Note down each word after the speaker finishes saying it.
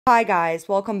Hi guys,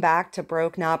 welcome back to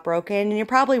Broke Not Broken. And you're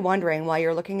probably wondering why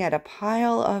you're looking at a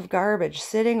pile of garbage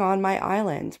sitting on my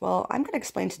island. Well, I'm going to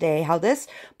explain today how this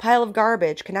pile of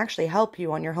garbage can actually help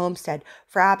you on your homestead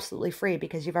for absolutely free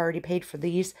because you've already paid for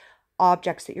these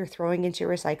objects that you're throwing into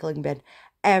your recycling bin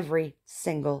every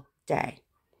single day.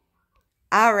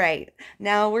 All right,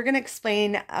 now we're going to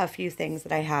explain a few things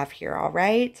that I have here, all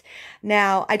right?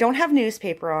 Now, I don't have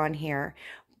newspaper on here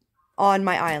on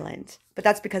my island, but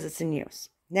that's because it's in use.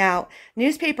 Now,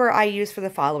 newspaper I use for the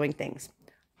following things.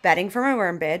 Bedding for my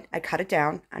worm bed, I cut it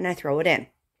down and I throw it in.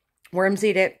 Worms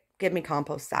eat it, give me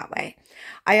compost that way.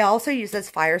 I also use this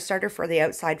fire starter for the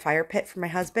outside fire pit for my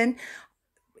husband.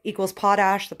 Equals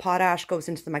potash. The potash goes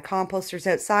into my composters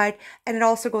outside and it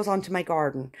also goes onto my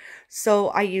garden. So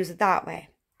I use it that way.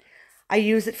 I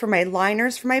use it for my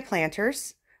liners for my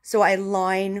planters. So I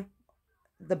line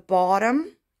the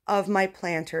bottom of my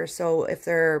planters, so if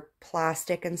they're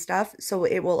plastic and stuff, so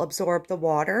it will absorb the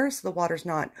water, so the water's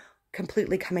not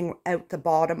completely coming out the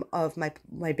bottom of my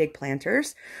big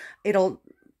planters. It'll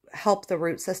help the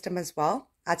root system as well.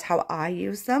 That's how I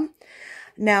use them.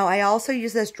 Now, I also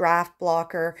use this draft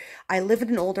blocker. I live in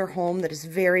an older home that is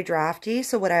very drafty,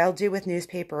 so what I'll do with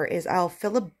newspaper is I'll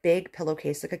fill a big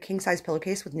pillowcase, like a king-size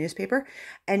pillowcase with newspaper,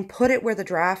 and put it where the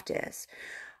draft is.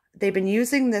 They've been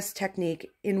using this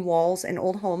technique in walls and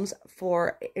old homes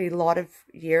for a lot of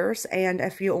years. And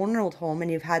if you own an old home and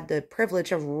you've had the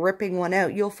privilege of ripping one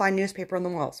out, you'll find newspaper on the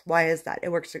walls. Why is that? It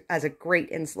works as a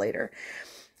great insulator.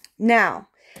 Now,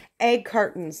 egg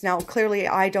cartons. Now, clearly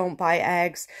I don't buy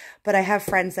eggs, but I have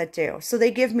friends that do. So they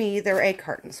give me their egg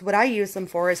cartons. What I use them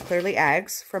for is clearly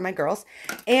eggs for my girls.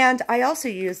 And I also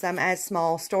use them as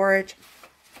small storage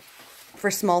for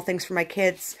small things for my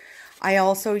kids. I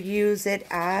also use it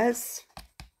as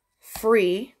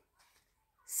free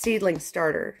seedling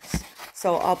starters.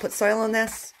 So I'll put soil in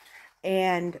this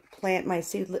and plant my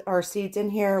seeds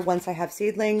in here. Once I have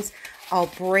seedlings, I'll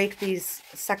break these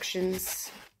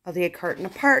sections of the egg carton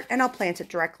apart and I'll plant it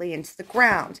directly into the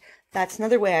ground. That's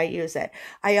another way I use it.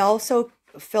 I also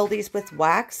fill these with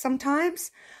wax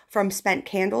sometimes from spent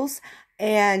candles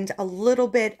and a little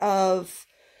bit of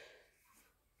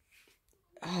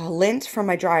lint from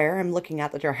my dryer. I'm looking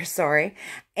at the dryer, sorry.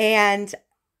 And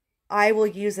I will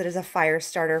use it as a fire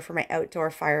starter for my outdoor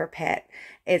fire pit.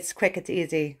 It's quick, it's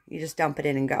easy. You just dump it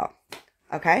in and go.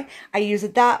 Okay? I use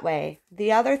it that way.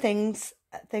 The other thing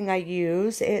I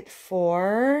use it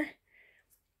for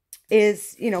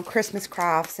is, you know, Christmas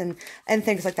crafts and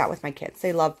things like that with my kids.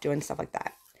 They love doing stuff like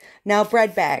that. Now,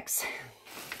 bread bags.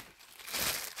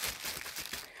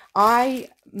 I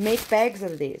make bags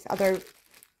of these. Other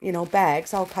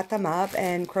bags. I'll cut them up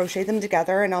and crochet them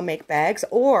together and I'll make bags,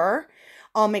 or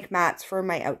I'll make mats for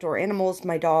my outdoor animals,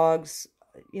 my dogs,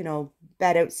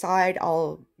 bed outside.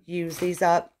 I'll use these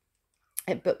up.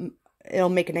 It'll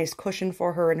make a nice cushion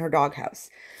for her in her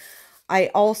doghouse. I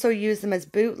also use them as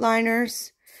boot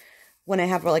liners. When I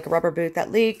have like a rubber boot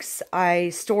that leaks, I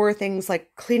store things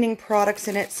like cleaning products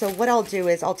in it. So what I'll do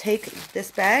is I'll take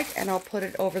this bag and I'll put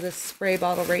it over this spray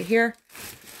bottle right here,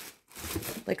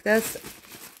 like this.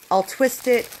 I'll twist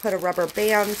it, put a rubber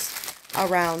band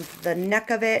around the neck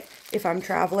of it if I'm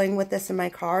traveling with this in my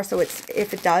car. So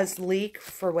if it does leak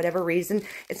for whatever reason,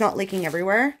 it's not leaking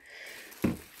everywhere.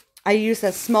 I use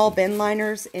as small bin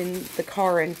liners in the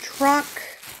car and truck.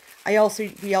 We also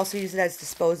use it as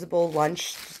disposable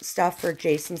lunch stuff for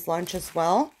Jason's lunch as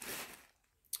well.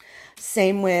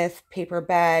 Same with paper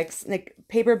bags. Like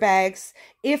paper bags,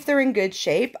 if they're in good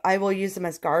shape, I will use them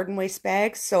as garden waste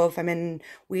bags. So if I'm in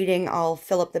weeding, I'll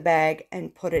fill up the bag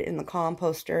and put it in the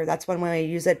composter. That's one way I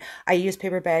use it. I use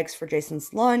paper bags for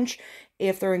Jason's lunch.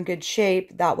 If they're in good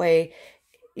shape, that way,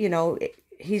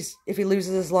 if he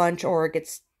loses his lunch or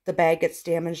the bag gets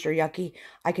damaged or yucky,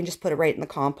 I can just put it right in the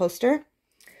composter.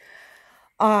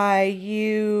 I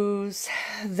use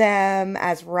them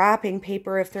as wrapping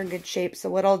paper if they're in good shape. So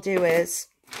what I'll do is,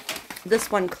 this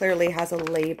one clearly has a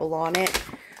label on it.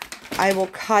 I will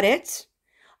cut it.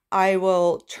 I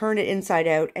will turn it inside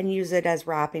out and use it as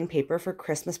wrapping paper for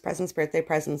Christmas presents, birthday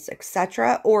presents,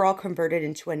 etc. Or I'll convert it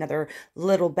into another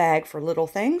little bag for little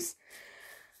things.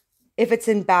 If it's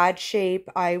in bad shape,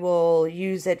 I will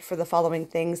use it for the following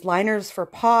things: liners for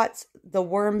pots, the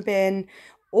worm bin,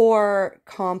 or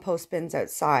compost bins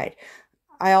outside.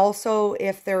 I also,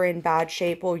 if they're in bad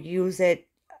shape, will use it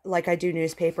like I do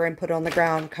newspaper and put it on the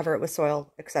ground, cover it with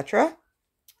soil, etc.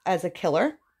 as a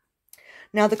killer.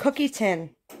 Now the cookie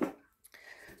tin.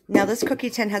 Now this cookie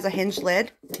tin has a hinged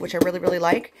lid, which I really, really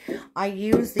like. I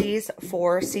use these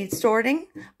for seed sorting.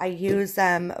 I use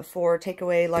them for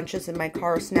takeaway lunches in my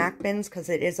car snack bins because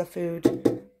it is a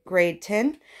food grade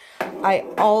tin. I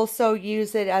also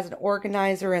use it as an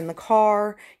organizer in the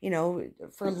car, you know,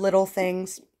 for little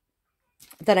things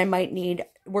that I might need.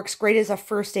 Works great as a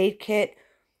first aid kit.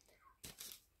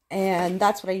 And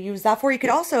that's what I use that for. You could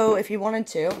also, if you wanted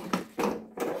to,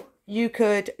 you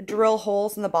could drill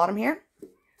holes in the bottom here,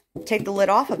 take the lid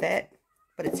off of it,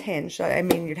 but it's hinged. I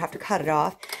mean, you'd have to cut it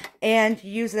off, and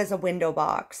use it as a window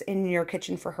box in your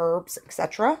kitchen for herbs,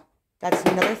 etc. That's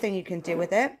another thing you can do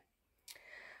with it.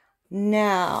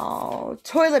 Now,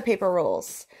 toilet paper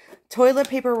rolls. Toilet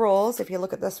paper rolls, if you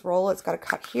look at this roll, it's got a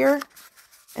cut here,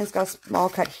 and it's got a small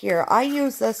cut here. I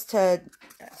use this to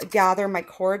gather my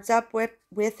cords up with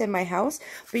in my house,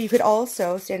 but you could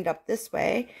also stand it up this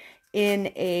way in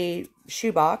a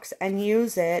shoebox and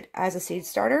use it as a seed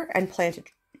starter and plant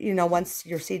it, you know, once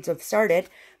your seeds have started,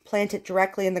 plant it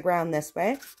directly in the ground this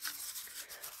way.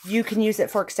 You can use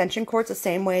it for extension cords the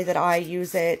same way that I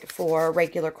use it for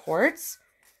regular cords.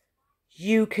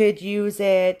 You could use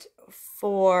it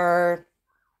for,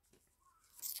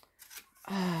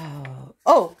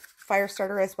 fire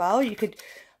starter as well. You could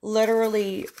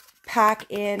literally pack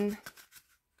in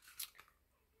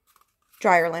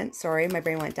dryer lint, sorry, my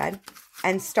brain went dead,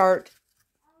 and start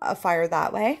a fire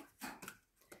that way.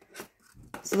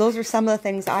 So those are some of the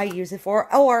things I use it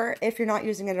for. Or if you're not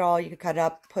using it at all, you could cut it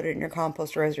up, put it in your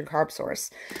composter as your carb source.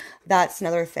 That's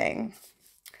another thing.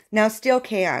 Now, steel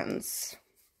cans.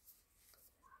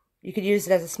 You could use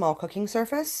it as a small cooking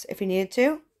surface if you needed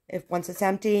to. If once it's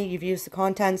empty, you've used the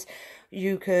contents,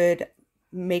 you could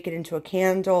make it into a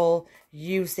candle,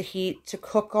 use the heat to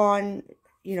cook on,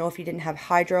 you know, if you didn't have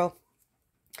hydro.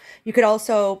 You could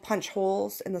also punch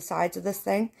holes in the sides of this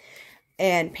thing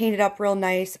and paint it up real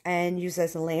nice and use it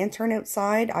as a lantern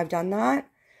outside. I've done that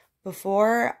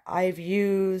before. I've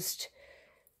used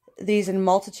these in a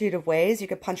multitude of ways. You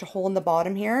could punch a hole in the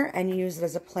bottom here and use it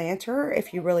as a planter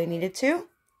if you really needed to.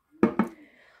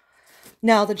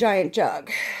 Now the giant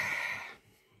jug.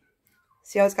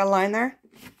 See how it's got a line there?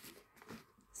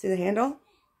 See the handle?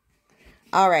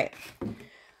 All right.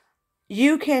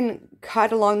 You can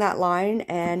cut along that line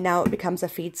and now it becomes a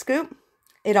feed scoop.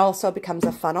 It also becomes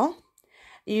a funnel.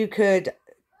 You could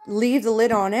leave the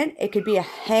lid on it. It could be a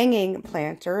hanging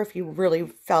planter if you really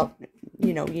felt,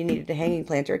 you know, you needed a hanging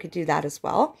planter. It could do that as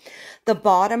well. The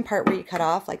bottom part where you cut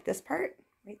off, like this part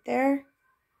right there.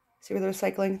 See where the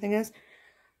recycling thing is?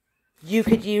 You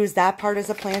could use that part as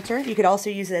a planter. You could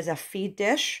also use it as a feed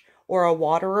dish or a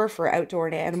waterer for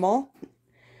outdoor animal.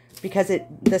 Because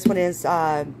this one is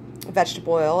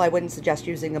vegetable oil, I wouldn't suggest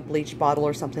using a bleach bottle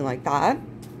or something like that.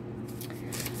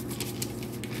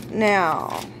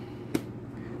 Now,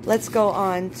 let's go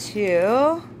on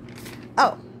to,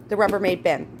 the Rubbermaid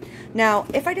bin. Now,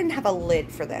 if I didn't have a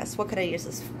lid for this, what could I use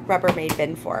this Rubbermaid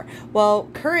bin for? Well,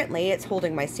 currently it's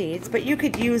holding my seeds, but you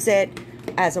could use it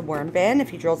as a worm bin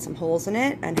if you drilled some holes in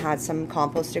it and had some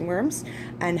composting worms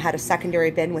and had a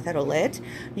secondary bin without a lid.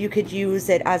 You could use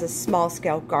it as a small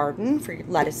scale garden for your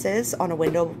lettuces on a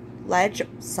window ledge,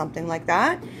 something like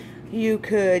that. You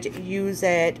could use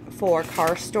it for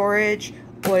car storage,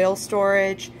 oil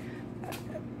storage,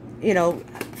 you know,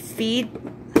 feed,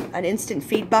 an instant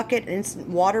feed bucket, an instant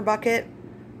water bucket.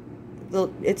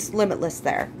 It's limitless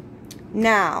there.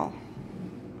 Now,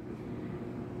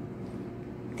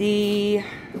 the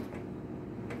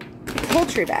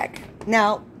poultry bag.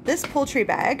 Now, this poultry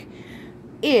bag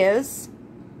is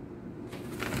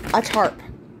a tarp.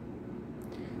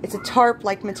 It's a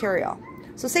tarp-like material.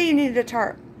 So say you needed a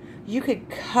tarp. You could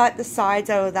cut the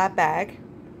sides out of that bag,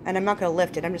 and I'm not going to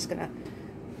lift it. I'm just going to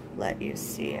let you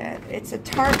see it. It's a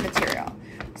tarp material.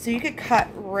 So you could cut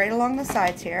right along the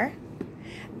sides here,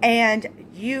 and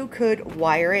you could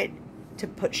wire it to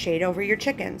put shade over your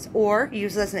chickens, or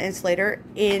use it as an insulator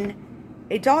in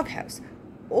a doghouse,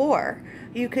 or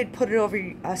you could put it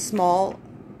over a small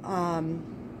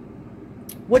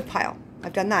wood pile.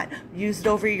 I've done that. Use it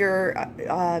over your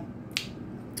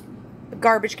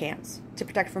garbage cans to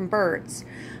protect from birds.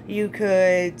 You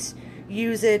could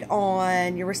use it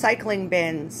on your recycling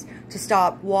bins to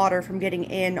stop water from getting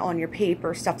in on your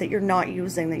paper, stuff that you're not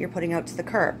using, that you're putting out to the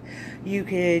curb. You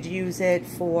could use it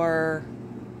for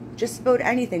just about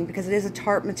anything because it is a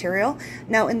tarp material.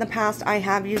 Now, in the past, I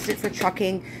have used it for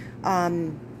trucking,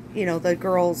 you know, the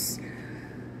girls'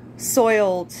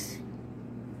 soiled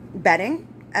bedding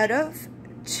out of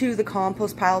to the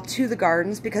compost pile, to the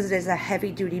gardens, because it is a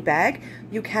heavy-duty bag.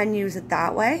 You can use it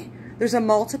that way. There's a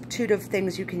multitude of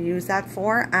things you can use that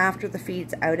for after the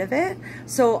feed's out of it.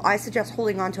 So I suggest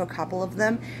holding on to a couple of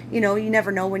them. You know, you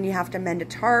never know when you have to mend a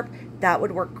tarp. That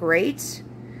would work great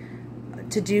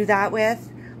to do that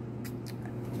with.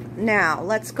 Now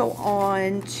let's go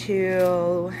on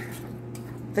to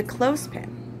the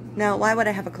clothespin. Now, why would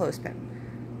I have a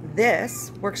clothespin?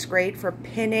 This works great for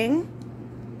pinning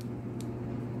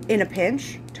in a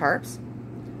pinch, tarps,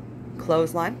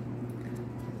 clothesline.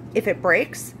 If it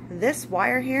breaks, this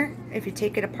wire here, if you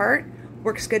take it apart,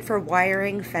 works good for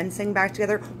wiring fencing back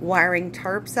together, wiring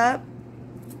tarps up.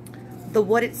 The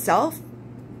wood itself,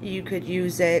 you could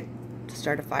use it to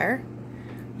start a fire.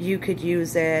 You could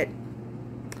use it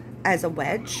as a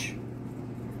wedge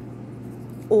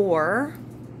or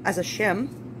as a shim.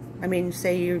 I mean,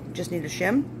 say you just need a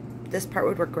shim. This part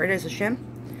would work great as a shim.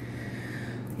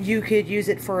 You could use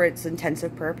it for its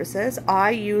intensive purposes.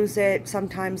 I use it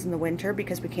sometimes in the winter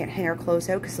because we can't hang our clothes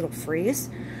out because it'll freeze.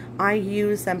 I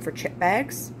use them for chip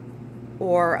bags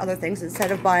or other things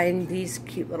instead of buying these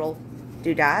cute little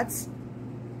doodads.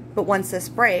 But once this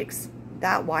breaks,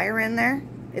 that wire in there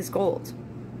is gold.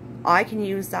 I can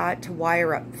use that to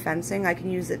wire up fencing. I can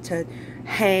use it to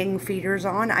hang feeders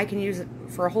on. I can use it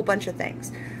for a whole bunch of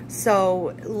things.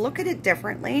 So look at it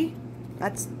differently.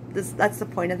 That's the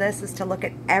point of this, is to look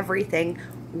at everything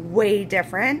way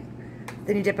different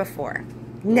than you did before.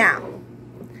 Now,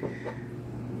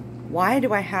 why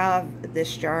do I have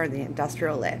this jar, the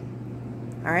industrial lid?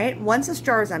 All right, once this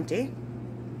jar is empty,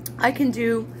 I can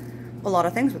do a lot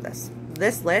of things with this.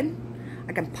 This lid,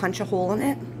 I can punch a hole in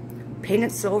it, paint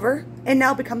it silver, and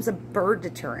now it becomes a bird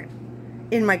deterrent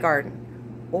in my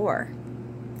garden. Or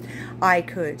I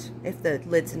could, if the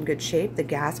lid's in good shape, the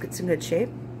gasket's in good shape,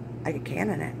 I could can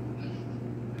in it.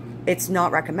 It's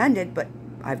not recommended, but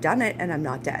I've done it and I'm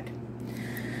not dead.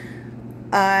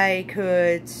 I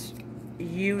could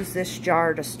use this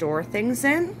jar to store things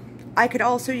in. I could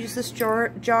also use this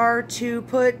jar to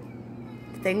put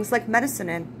things like medicine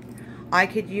in. I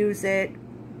could use it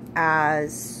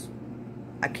as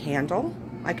a candle.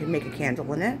 I could make a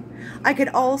candle in it. I could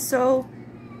also,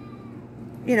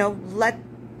 you know, let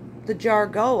the jar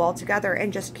go altogether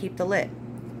and just keep the lid.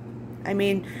 I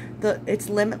mean, it's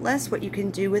limitless what you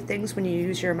can do with things when you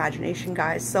use your imagination,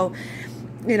 guys. So,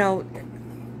 you know,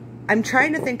 I'm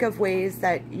trying to think of ways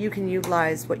that you can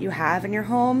utilize what you have in your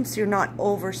home so you're not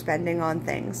overspending on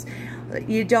things.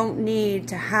 You don't need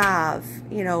to have,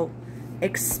 you know,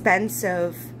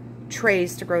 expensive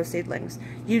trays to grow seedlings.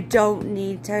 You don't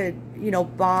need to, you know,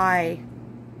 buy,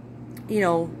 you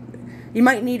know, you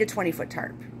might need a 20-foot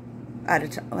tarp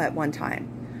at one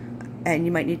time, and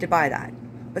you might need to buy that.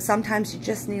 But sometimes you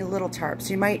just need a little tarp.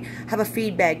 So you might have a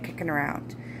feed bag kicking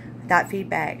around. That feed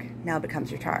bag now becomes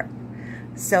your tarp.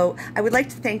 So I would like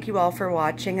to thank you all for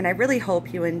watching, and I really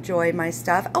hope you enjoy my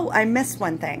stuff. Oh, I missed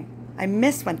one thing.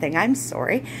 I'm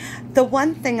sorry. The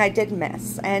one thing I did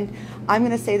miss, and I'm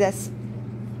going to say this.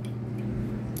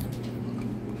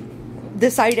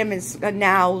 This item is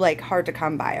now like hard to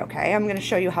come by, okay? I'm going to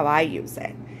show you how I use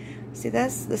it. See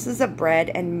this? This is a bread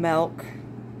and milk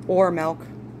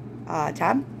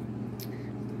tab.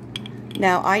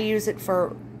 Now I use it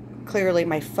for clearly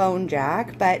my phone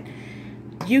jack, but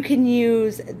you can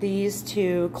use these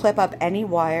to clip up any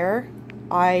wire.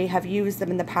 I have used them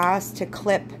in the past to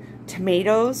clip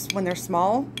tomatoes when they're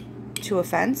small to a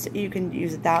fence. You can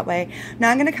use it that way.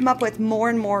 Now I'm going to come up with more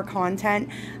and more content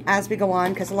as we go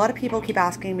on, because a lot of people keep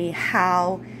asking me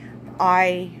how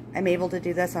I am able to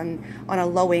do this on a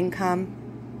low income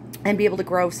and be able to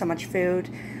grow so much food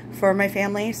for my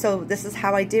family. So this is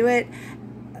how I do it.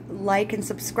 Like and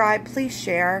subscribe, please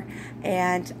share,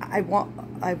 and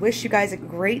I wish you guys a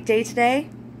great day today.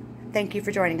 Thank you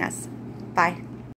for joining us. Bye.